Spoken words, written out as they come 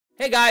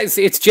Hey guys,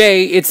 it's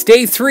Jay. It's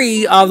day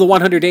 3 of the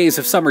 100 Days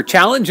of Summer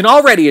Challenge, and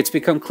already it's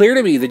become clear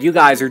to me that you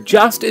guys are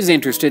just as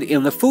interested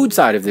in the food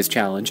side of this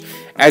challenge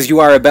as you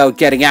are about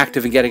getting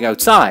active and getting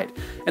outside.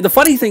 And the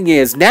funny thing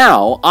is,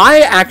 now,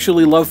 I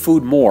actually love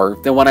food more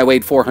than when I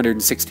weighed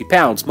 460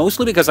 pounds,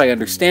 mostly because I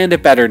understand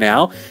it better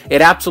now,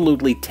 it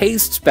absolutely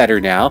tastes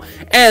better now,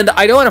 and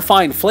I know how to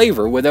find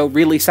flavor without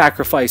really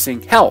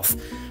sacrificing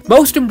health.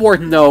 Most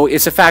important, though,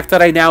 is the fact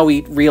that I now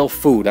eat real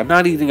food. I'm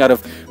not eating out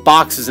of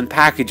boxes and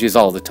packages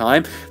all the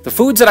time. The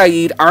foods that I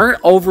eat aren't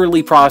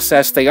overly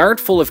processed. They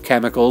aren't full of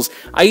chemicals.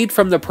 I eat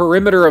from the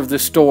perimeter of the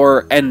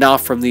store and not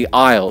from the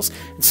aisles.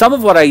 And some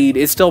of what I eat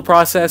is still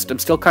processed. I'm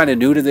still kind of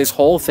new to this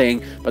whole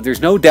thing, but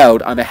there's no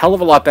doubt I'm a hell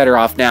of a lot better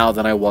off now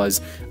than I was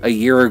a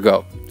year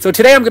ago. So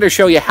today I'm going to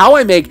show you how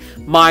I make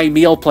my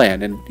meal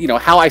plan and,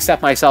 how I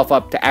set myself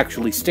up to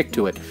actually stick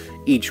to it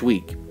each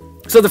week.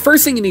 So the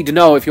first thing you need to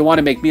know if you want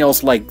to make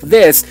meals like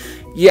this,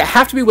 you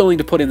have to be willing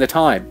to put in the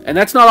time. And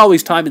that's not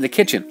always time in the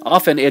kitchen.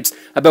 Often it's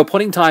about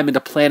putting time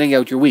into planning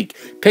out your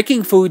week.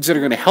 Picking foods that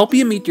are going to help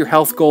you meet your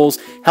health goals,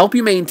 help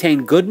you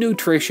maintain good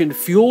nutrition,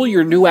 fuel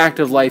your new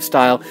active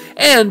lifestyle,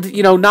 and,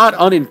 not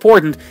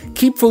unimportant,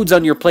 keep foods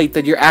on your plate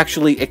that you're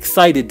actually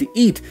excited to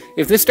eat.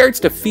 If this starts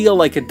to feel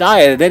like a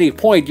diet at any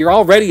point, you're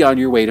already on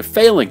your way to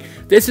failing.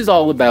 This is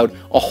all about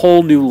a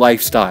whole new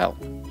lifestyle.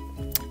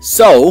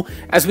 So,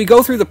 as we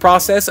go through the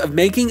process of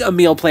making a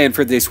meal plan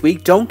for this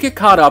week, don't get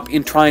caught up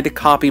in trying to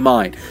copy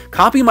mine.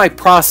 Copy my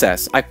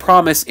process. I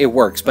promise it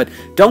works, but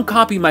don't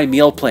copy my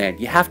meal plan.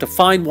 You have to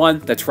find one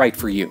that's right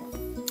for you.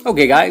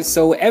 Okay guys,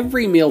 so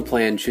every meal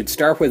plan should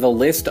start with a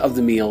list of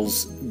the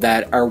meals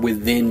that are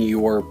within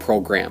your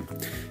program.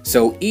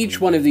 So each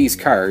one of these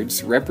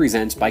cards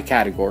represents by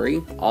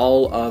category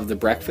all of the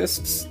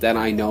breakfasts that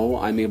I know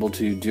I'm able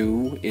to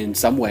do in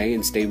some way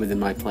and stay within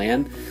my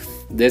plan.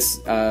 This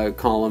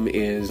column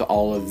is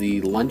all of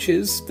the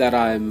lunches that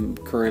I'm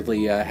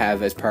currently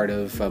have as part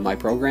of my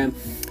program,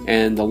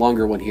 and the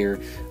longer one here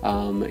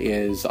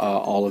is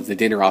all of the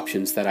dinner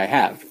options that I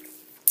have.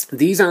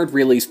 These aren't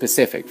really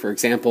specific. For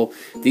example,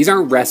 these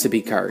aren't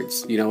recipe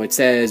cards. It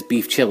says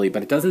beef chili,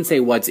 but it doesn't say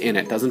what's in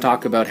it. It doesn't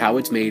talk about how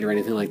it's made or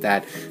anything like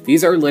that.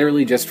 These are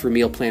literally just for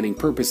meal planning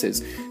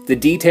purposes. The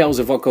details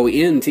of what go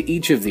into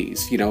each of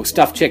these,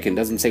 stuffed chicken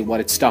doesn't say what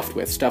it's stuffed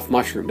with. Stuffed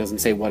mushroom doesn't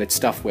say what it's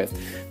stuffed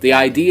with. The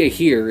idea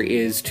here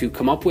is to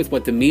come up with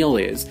what the meal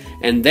is,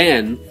 and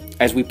then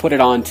as we put it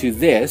onto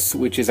this,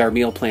 which is our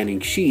meal planning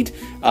sheet,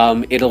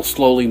 it'll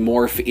slowly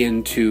morph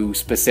into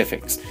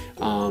specifics.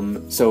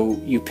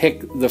 So you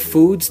pick the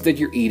foods that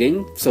you're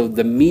eating, so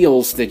the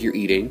meals that you're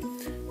eating,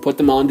 put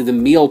them onto the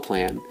meal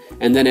plan,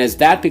 and then as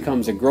that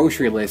becomes a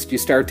grocery list, you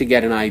start to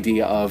get an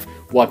idea of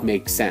what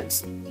makes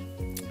sense.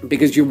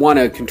 Because you want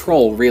to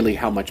control really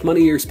how much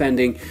money you're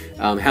spending,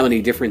 how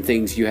many different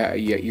things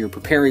you're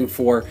preparing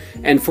for.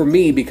 And for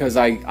me, because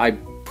I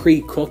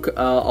pre-cook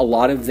a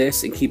lot of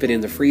this and keep it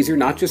in the freezer,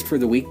 not just for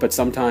the week, but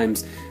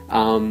sometimes,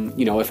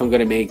 if I'm going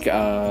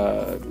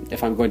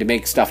to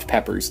make stuffed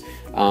peppers,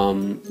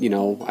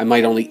 I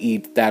might only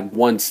eat that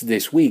once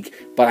this week,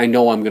 but I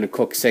know I'm going to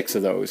cook 6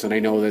 of those, and I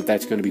know that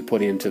that's going to be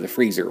put into the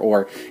freezer.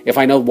 Or if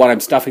I know what I'm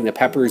stuffing the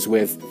peppers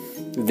with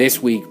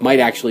this week might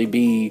actually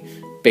be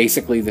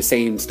basically the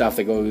same stuff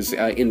that goes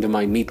into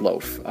my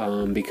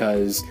meatloaf,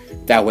 because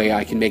that way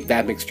I can make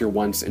that mixture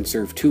once and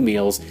serve 2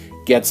 meals,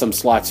 get some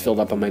slots filled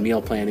up on my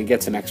meal plan, and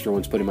get some extra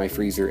ones put in my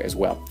freezer as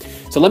well.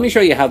 So let me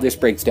show you how this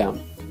breaks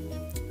down.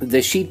 The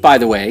sheet, by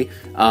the way,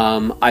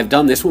 I've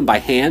done this one by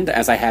hand,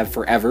 as I have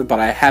forever, but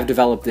I have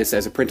developed this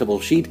as a printable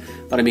sheet.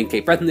 But I'm in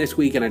Cape Breton this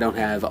week, and I don't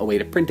have a way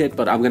to print it,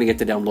 but I'm going to get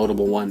the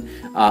downloadable one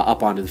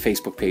up onto the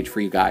Facebook page for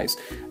you guys.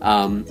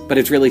 But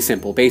it's really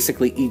simple.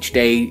 Basically, each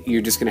day,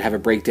 you're just going to have a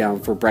breakdown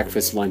for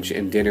breakfast, lunch,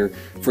 and dinner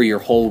for your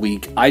whole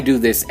week. I do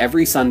this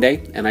every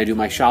Sunday, and I do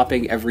my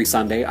shopping every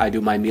Sunday. I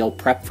do my meal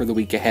prep for the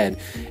week ahead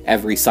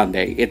every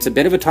Sunday. It's a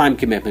bit of a time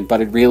commitment,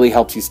 but it really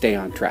helps you stay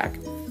on track.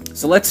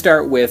 So let's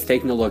start with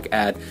taking a look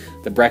at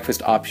the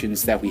breakfast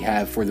options that we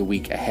have for the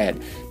week ahead.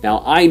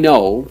 Now, I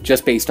know,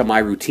 just based on my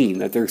routine,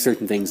 that there are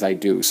certain things I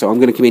do. So I'm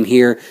going to come in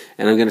here,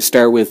 and I'm going to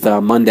start with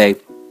Monday.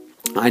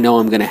 I know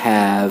I'm going to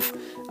have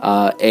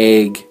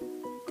egg,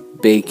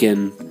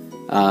 bacon,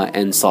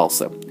 and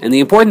salsa. And the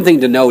important thing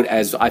to note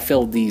as I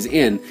fill these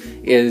in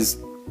is,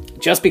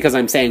 just because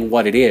I'm saying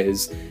what it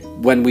is,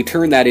 when we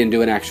turn that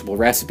into an actual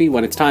recipe,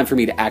 when it's time for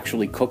me to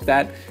actually cook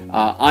that,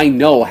 I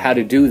know how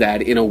to do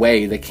that in a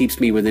way that keeps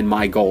me within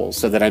my goals,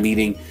 so that I'm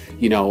eating,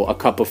 a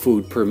cup of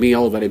food per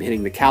meal, that I'm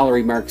hitting the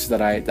calorie marks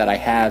that I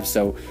have.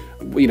 So,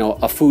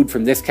 a food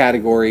from this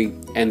category,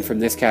 and from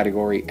this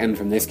category, and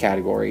from this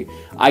category,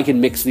 I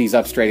can mix these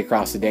up straight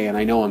across the day, and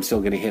I know I'm still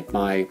going to hit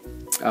my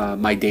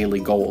daily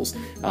goals.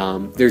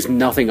 There's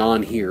nothing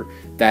on here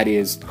that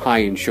is high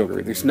in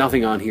sugar. There's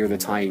nothing on here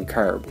that's high in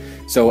carb.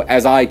 So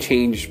as I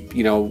change,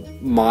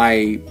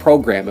 my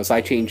program, as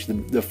I change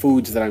the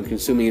foods that I'm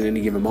consuming at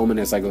any given moment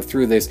as I go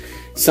through this,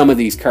 some of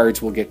these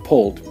cards will get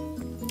pulled.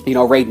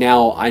 Right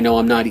now, I know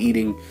I'm not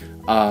eating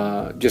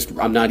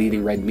I'm not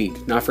eating red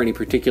meat. Not for any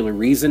particular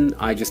reason.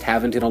 I just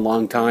haven't in a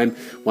long time.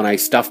 When I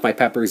stuff my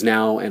peppers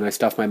now and I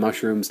stuff my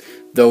mushrooms,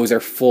 those are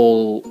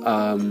full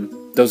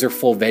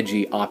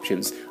veggie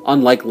options.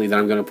 Unlikely that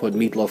I'm going to put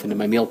meatloaf into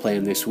my meal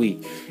plan this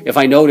week. If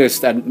I notice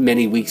that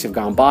many weeks have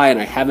gone by and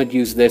I haven't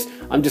used this,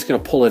 I'm just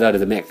going to pull it out of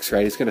the mix,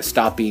 right? It's going to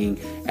stop being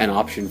an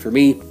option for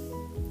me.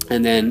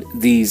 And then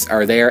these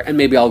are there, and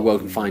maybe I'll go out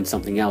and find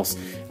something else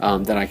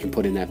that I can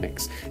put in that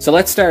mix. So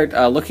let's start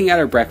looking at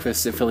our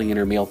breakfast and filling in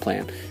our meal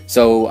plan.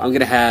 So I'm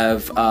going to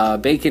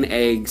have bacon,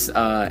 eggs,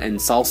 and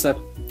salsa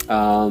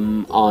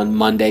on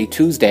Monday.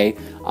 Tuesday,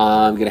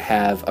 I'm going to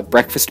have a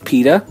breakfast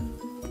pita.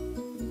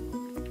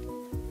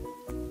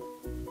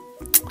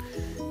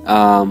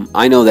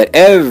 I know that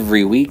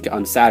every week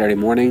on Saturday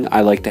morning,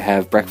 I like to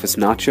have breakfast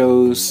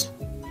nachos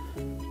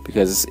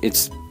because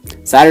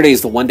Saturday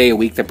is the one day a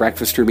week that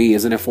breakfast for me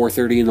isn't at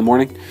 4:30 in the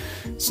morning,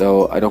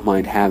 so I don't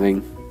mind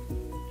having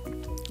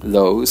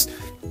those.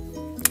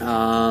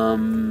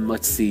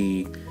 Let's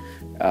see.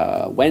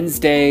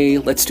 Wednesday,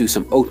 let's do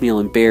some oatmeal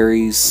and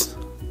berries.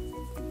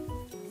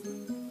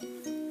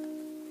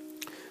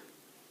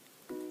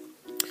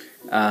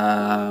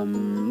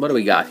 What do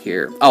we got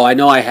here? Oh, I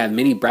know I have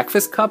mini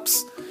breakfast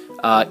cups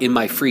in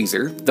my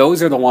freezer.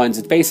 Those are the ones,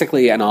 it's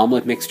basically an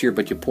omelet mixture,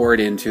 but you pour it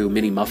into a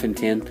mini muffin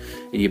tin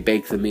and you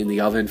bake them in the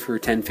oven for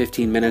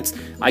 10-15 minutes.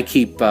 I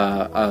keep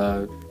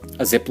a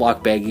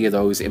Ziploc baggie of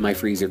those in my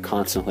freezer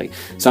constantly.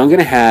 So I'm going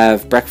to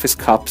have breakfast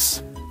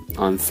cups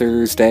on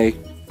Thursday.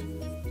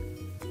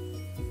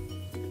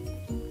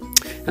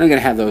 And I'm going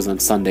to have those on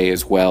Sunday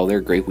as well. They're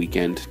a great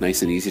weekend.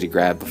 Nice and easy to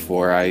grab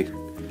before I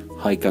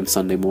hike on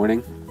Sunday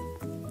morning.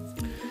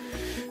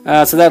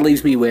 So that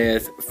leaves me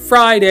with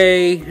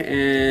Friday,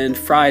 and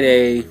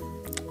Friday,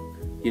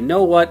 you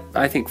know what?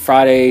 I think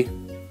Friday,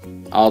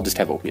 I'll just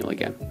have oatmeal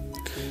again.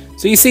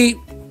 So you see,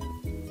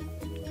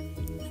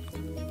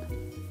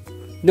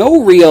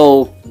 no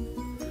real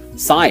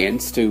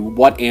science to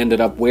what ended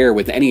up where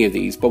with any of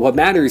these, but what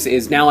matters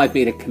is now I've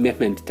made a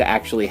commitment to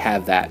actually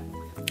have that.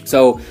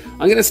 So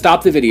I'm going to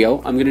stop the video.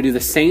 I'm going to do the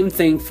same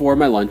thing for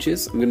my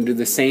lunches. I'm going to do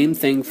the same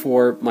thing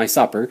for my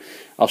supper.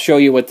 I'll show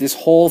you what this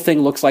whole thing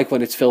looks like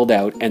when it's filled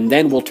out, and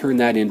then we'll turn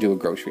that into a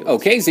grocery list.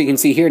 Okay, so you can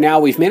see here now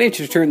we've managed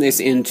to turn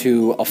this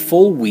into a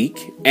full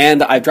week,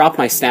 and I've dropped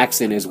my snacks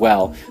in as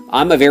well.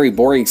 I'm a very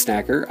boring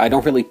snacker. I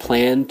don't really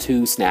plan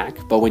to snack,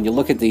 but when you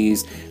look at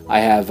these, I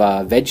have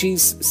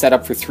veggies set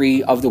up for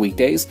 3 of the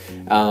weekdays.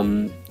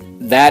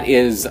 That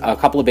is a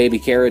couple of baby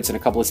carrots and a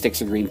couple of sticks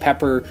of green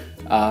pepper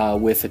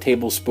with a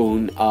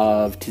tablespoon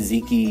of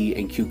tzatziki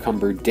and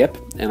cucumber dip,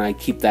 and I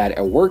keep that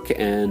at work,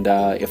 and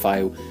if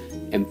I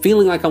am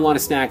feeling like I want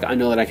to snack, I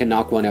know that I can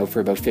knock one out for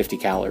about 50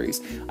 calories.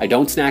 I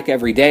don't snack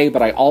every day,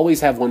 but I always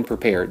have one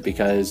prepared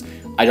because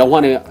I don't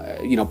want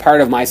to,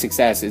 part of my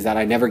success is that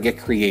I never get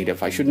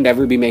creative. I shouldn't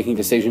ever be making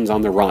decisions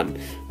on the run.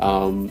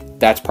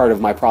 That's part of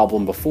my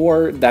problem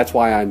before. That's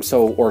why I'm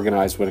so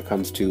organized when it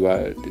comes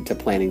to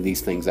planning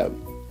these things out.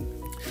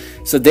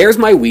 So there's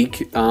my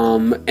week,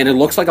 and it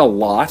looks like a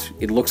lot.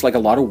 It looks like a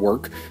lot of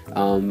work,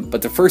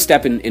 but the first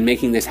step in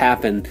making this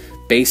happen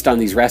based on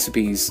these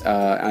recipes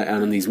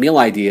and on these meal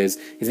ideas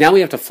is now we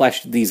have to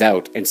flesh these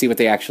out and see what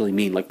they actually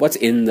mean. Like what's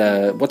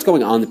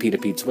going on the pita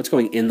pizza? What's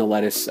going in the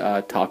lettuce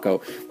taco?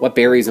 What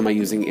berries am I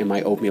using in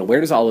my oatmeal? Where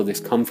does all of this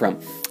come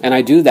from? And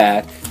I do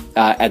that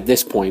at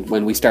this point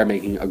when we start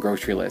making a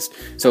grocery list.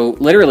 So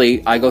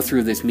literally, I go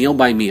through this meal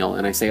by meal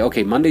and I say,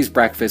 okay, Monday's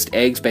breakfast,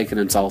 eggs, bacon,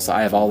 and salsa.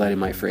 I have all that in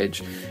my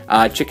fridge.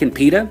 Chicken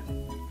pita.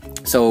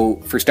 So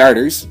for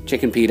starters,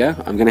 chicken pita,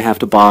 I'm going to have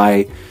to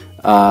buy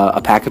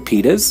a pack of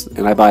pitas,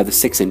 and I buy the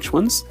 6-inch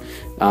ones.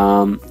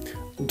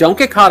 Don't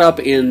get caught up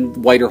in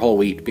white or whole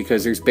wheat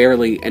because there's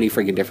barely any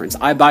friggin' difference.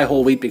 I buy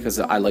whole wheat because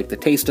I like the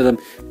taste of them,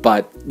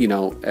 but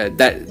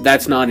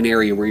that's not an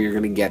area where you're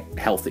going to get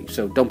healthy.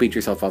 So don't beat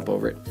yourself up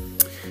over it.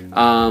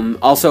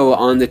 Also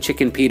on the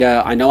chicken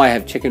pita, I know I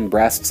have chicken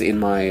breasts in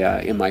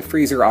my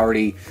freezer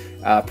already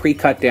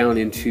pre-cut down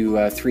into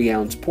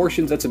 3-ounce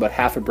portions. That's about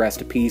half a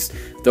breast a piece.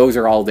 Those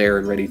are all there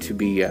and ready to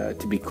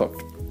be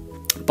cooked.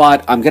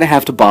 But I'm going to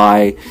have to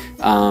buy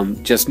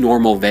just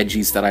normal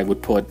veggies that I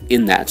would put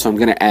in that. So I'm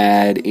going to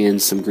add in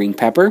some green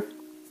pepper.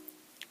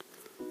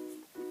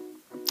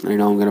 I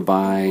know I'm going to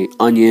buy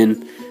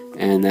onion,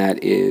 and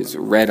that is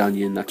red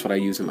onion. That's what I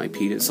use in my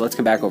pitas. So let's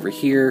come back over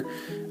here.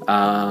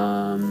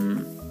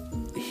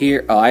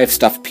 Here, I have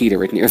stuffed pita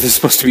written here. This is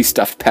supposed to be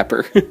stuffed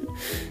pepper.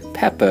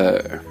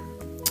 Pepper.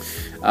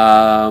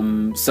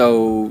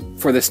 So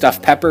for the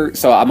stuffed pepper,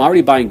 so I'm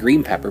already buying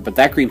green pepper, but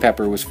that green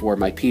pepper was for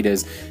my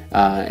pitas,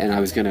 and I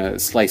was going to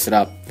slice it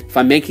up. If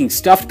I'm making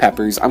stuffed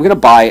peppers, I'm going to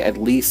buy at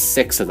least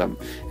 6 of them,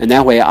 and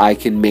that way I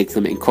can make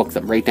them and cook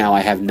them. Right now I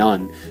have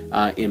none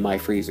in my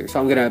freezer. So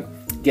I'm going to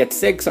get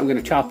 6, I'm going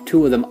to chop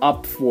 2 of them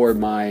up for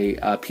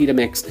my pita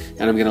mix,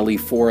 and I'm going to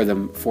leave 4 of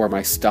them for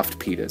my stuffed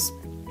pitas.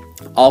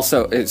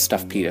 Also,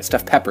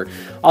 stuffed pepper.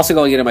 Also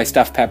going into my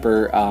stuffed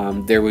pepper,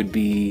 there would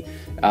be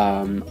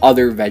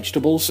other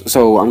vegetables.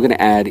 So I'm going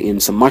to add in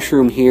some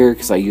mushroom here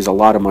because I use a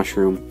lot of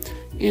mushroom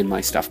in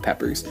my stuffed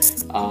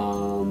peppers.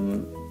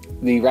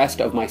 The rest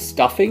of my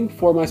stuffing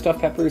for my stuffed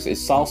peppers is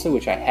salsa,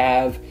 which I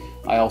have.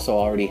 I also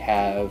already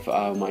have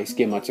my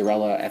skim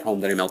mozzarella at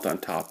home that I melt on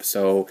top.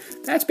 So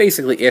that's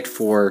basically it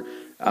for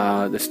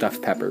the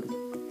stuffed pepper.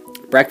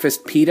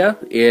 Breakfast pita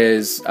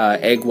is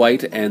egg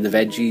white and the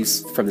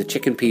veggies from the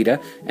chicken pita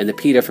and the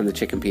pita from the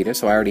chicken pita.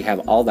 So I already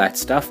have all that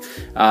stuff.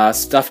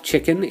 Stuffed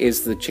chicken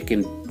is the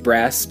chicken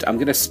breast. I'm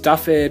gonna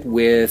stuff it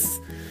with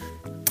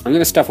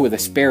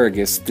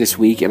asparagus this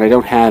week, and I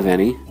don't have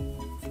any.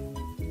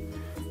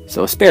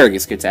 So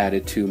asparagus gets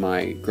added to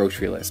my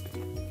grocery list.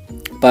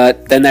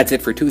 But then that's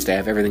it for Tuesday. I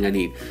have everything I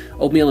need.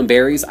 Oatmeal and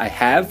berries. I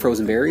have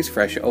frozen berries,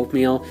 fresh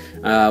oatmeal.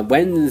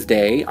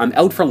 Wednesday, I'm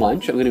out for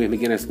lunch. I'm going to be at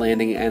McGinnis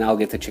Landing, and I'll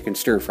get the chicken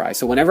stir fry.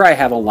 So whenever I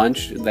have a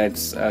lunch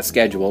that's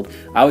scheduled,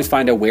 I always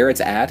find out where it's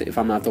at if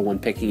I'm not the one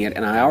picking it,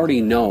 and I already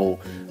know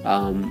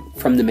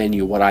from the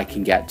menu what I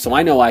can get. So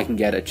I know I can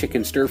get a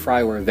chicken stir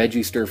fry or a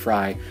veggie stir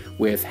fry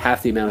with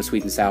half the amount of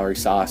sweet and sour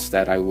sauce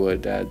that I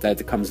would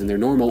that comes in their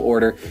normal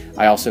order.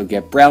 I also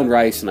get brown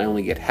rice, and I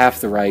only get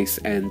half the rice,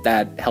 and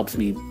that helps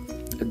me.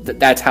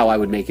 That's how I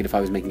would make it if I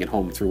was making it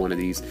home through one of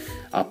these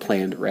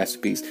planned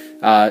recipes.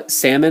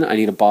 Salmon, I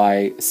need to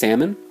buy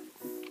salmon.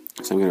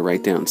 So I'm going to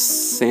write down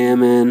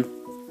salmon.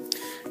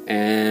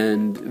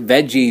 And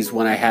veggies,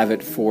 when I have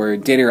it for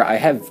dinner, I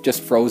have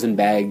just frozen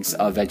bags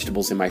of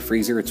vegetables in my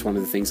freezer. It's one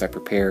of the things I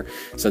prepare.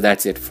 So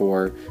that's it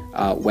for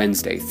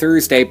Wednesday.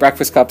 Thursday,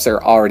 breakfast cups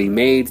are already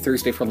made.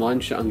 Thursday for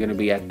lunch, I'm going to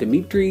be at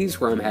Dimitri's,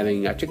 where I'm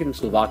having chicken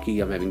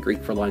Slovaki. I'm having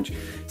Greek for lunch.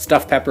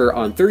 Stuffed pepper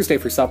on Thursday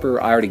for supper.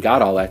 I already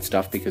got all that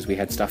stuff because we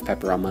had stuffed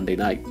pepper on Monday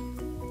night.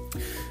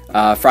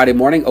 Friday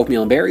morning,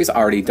 oatmeal and berries,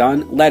 already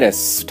done.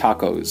 Lettuce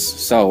tacos.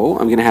 So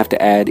I'm going to have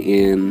to add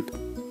in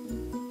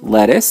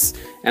lettuce.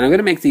 And I'm going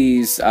to make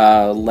these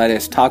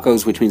lettuce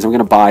tacos, which means I'm going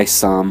to buy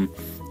some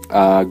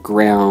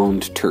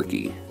ground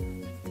turkey.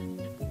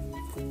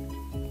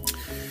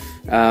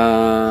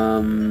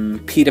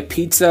 Pita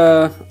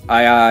pizza.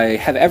 I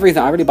have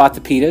everything. I already bought the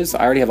pitas.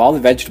 I already have all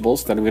the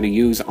vegetables that I'm going to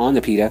use on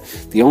the pita.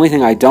 The only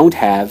thing I don't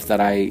have that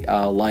I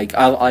like,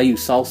 I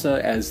use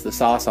salsa as the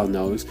sauce on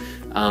those.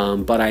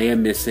 But I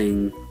am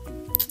missing,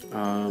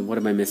 what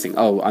am I missing?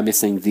 Oh, I'm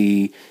missing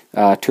the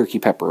turkey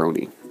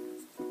pepperoni,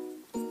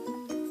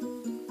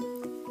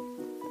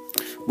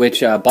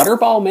 which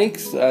Butterball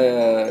makes.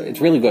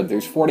 It's really good.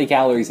 There's 40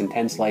 calories in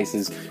 10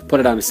 slices. Put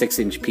it on a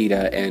 6-inch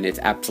pita, and it's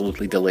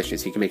absolutely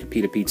delicious. You can make a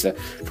pita pizza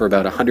for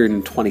about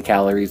 120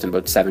 calories and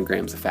about 7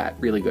 grams of fat.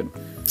 Really good.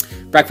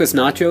 Breakfast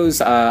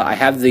nachos.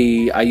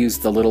 I use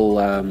the little,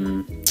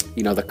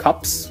 the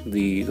cups,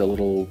 the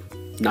little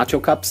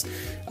nacho cups.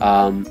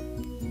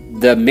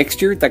 The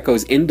mixture that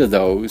goes into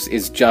those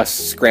is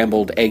just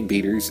scrambled egg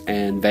beaters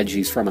and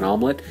veggies from an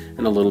omelet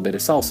and a little bit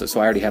of salsa. So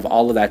I already have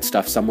all of that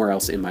stuff somewhere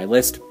else in my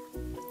list.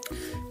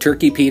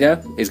 Turkey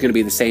pita is going to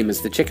be the same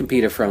as the chicken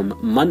pita from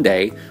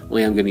Monday,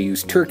 only I'm going to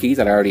use turkey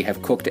that I already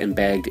have cooked and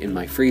bagged in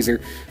my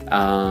freezer.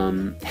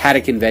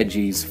 Haddock and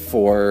veggies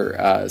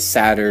for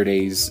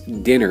Saturday's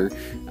dinner.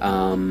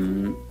 I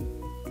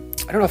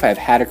don't know if I have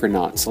haddock or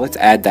not, so let's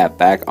add that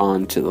back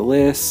onto the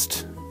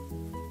list.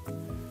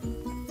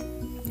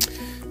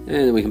 And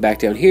then we come back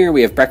down here.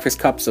 We have breakfast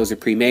cups. Those are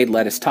pre-made.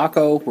 Lettuce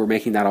taco. We're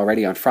making that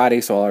already on Friday,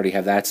 so I'll already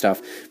have that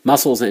stuff.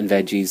 Mussels and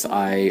veggies.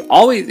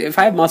 If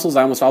I have mussels,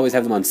 I almost always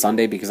have them on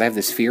Sunday because I have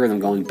this fear of them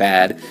going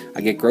bad.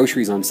 I get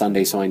groceries on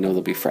Sunday, so I know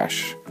they'll be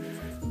fresh.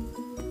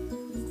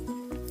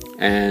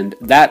 And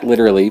that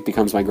literally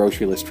becomes my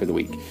grocery list for the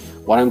week.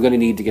 What I'm going to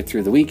need to get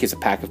through the week is a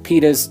pack of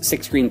pitas,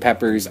 6 green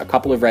peppers, a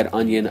couple of red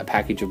onion, a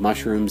package of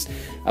mushrooms,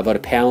 about a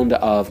pound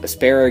of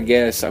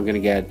asparagus. I'm going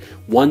to get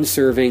 1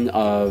 serving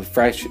of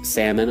fresh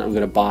salmon. I'm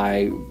going to buy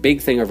a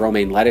big thing of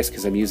romaine lettuce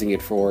because I'm using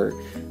it for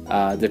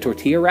the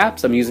tortilla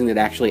wraps. I'm using it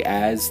actually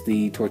as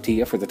the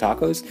tortilla for the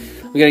tacos.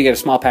 I'm going to get a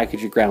small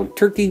package of ground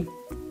turkey.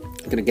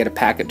 I'm going to get a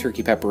pack of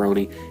turkey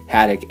pepperoni,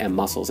 haddock, and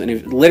mussels.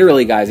 And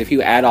literally, guys, if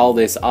you add all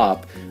this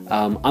up,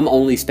 I'm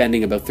only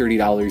spending about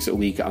 $30 a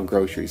week on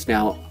groceries.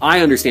 Now,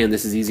 I understand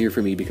this is easier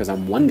for me because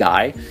I'm one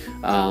guy,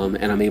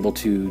 and I'm able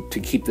to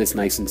keep this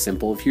nice and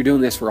simple. If you're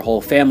doing this for a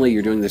whole family,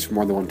 you're doing this for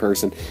more than one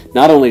person,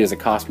 not only does it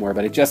cost more,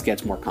 but it just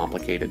gets more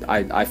complicated.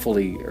 I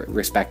fully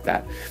respect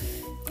that.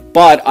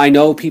 But I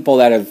know people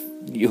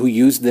who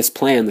use this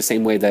plan the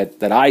same way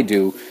that I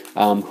do,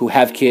 who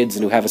have kids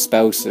and who have a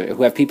spouse,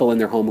 who have people in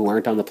their home who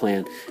aren't on the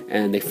plan,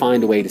 and they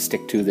find a way to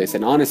stick to this.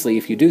 And honestly,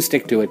 if you do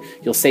stick to it,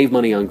 you'll save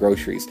money on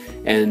groceries.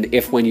 And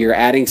if when you're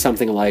adding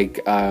something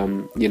like,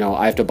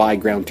 I have to buy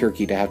ground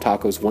turkey to have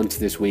tacos once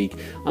this week,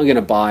 I'm going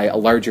to buy a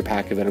larger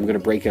pack of it, I'm going to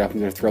break it up, I'm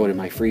going to throw it in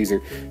my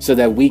freezer, so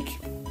that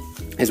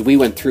as we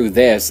went through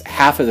this,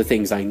 half of the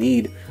things I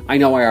need, I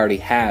know I already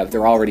have.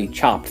 They're already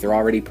chopped. They're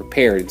already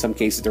prepared. In some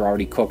cases, they're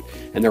already cooked,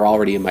 and they're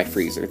already in my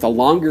freezer. The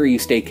longer you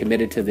stay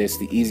committed to this,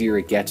 the easier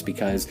it gets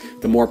because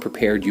the more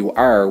prepared you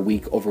are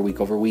week over week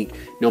over week,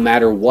 no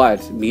matter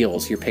what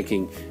meals you're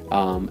picking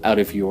off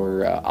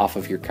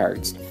of your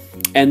carts.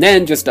 And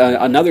then just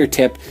another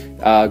tip,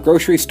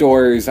 grocery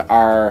stores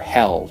are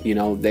hell.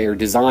 They're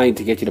designed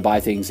to get you to buy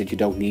things that you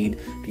don't need,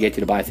 to get you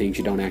to buy things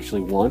you don't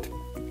actually want.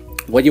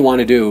 what you want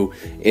to do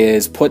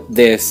is put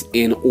this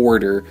in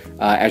order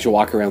as you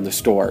walk around the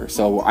store.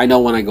 So I know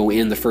when I go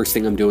in, the first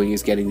thing I'm doing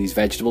is getting these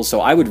vegetables.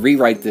 So I would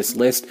rewrite this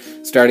list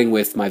starting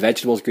with my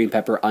vegetables: green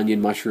pepper,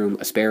 onion, mushroom,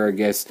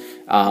 asparagus,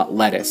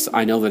 lettuce.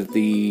 I know that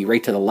the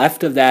right to the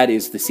left of that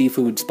is the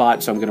seafood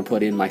spot, so I'm going to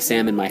put in my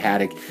salmon, my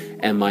haddock,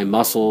 and my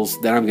mussels.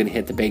 Then I'm going to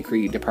hit the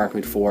bakery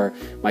department for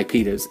my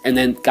pitas. And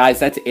then, guys,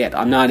 that's it.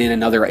 I'm not in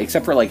another,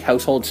 except for like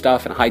household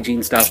stuff and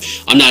hygiene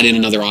stuff, I'm not in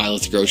another aisle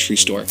at the grocery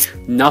store.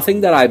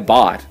 Nothing that I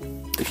bought,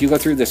 if you go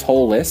through this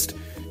whole list,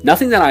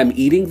 nothing that I'm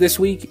eating this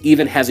week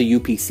even has a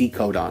UPC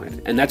code on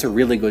it. And that's a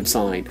really good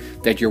sign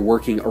that you're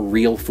working a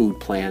real food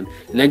plan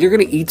and that you're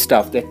going to eat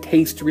stuff that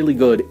tastes really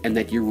good and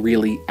that you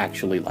really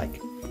actually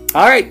like.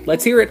 All right,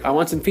 let's hear it. I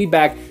want some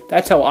feedback.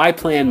 That's how I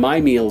plan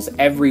my meals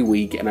every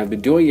week, and I've been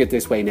doing it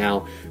this way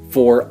now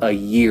for a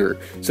year.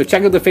 So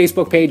check out the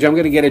Facebook page. I'm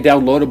going to get a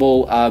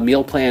downloadable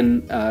meal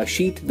plan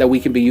sheet that we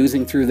can be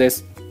using through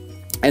this.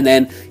 And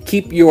then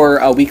keep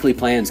your weekly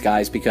plans,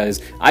 guys,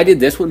 because I did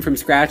this one from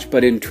scratch,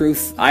 but in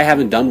truth, I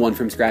haven't done one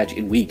from scratch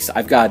in weeks.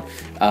 I've got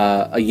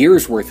a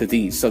year's worth of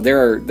these. So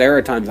there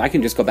are times I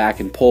can just go back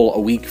and pull a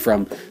week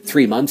from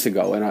 3 months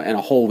ago, and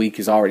a whole week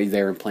is already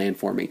there and planned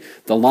for me.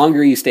 The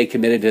longer you stay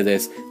committed to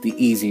this, the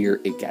easier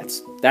it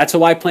gets. That's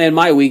how I plan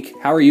my week.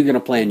 How are you going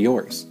to plan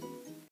yours?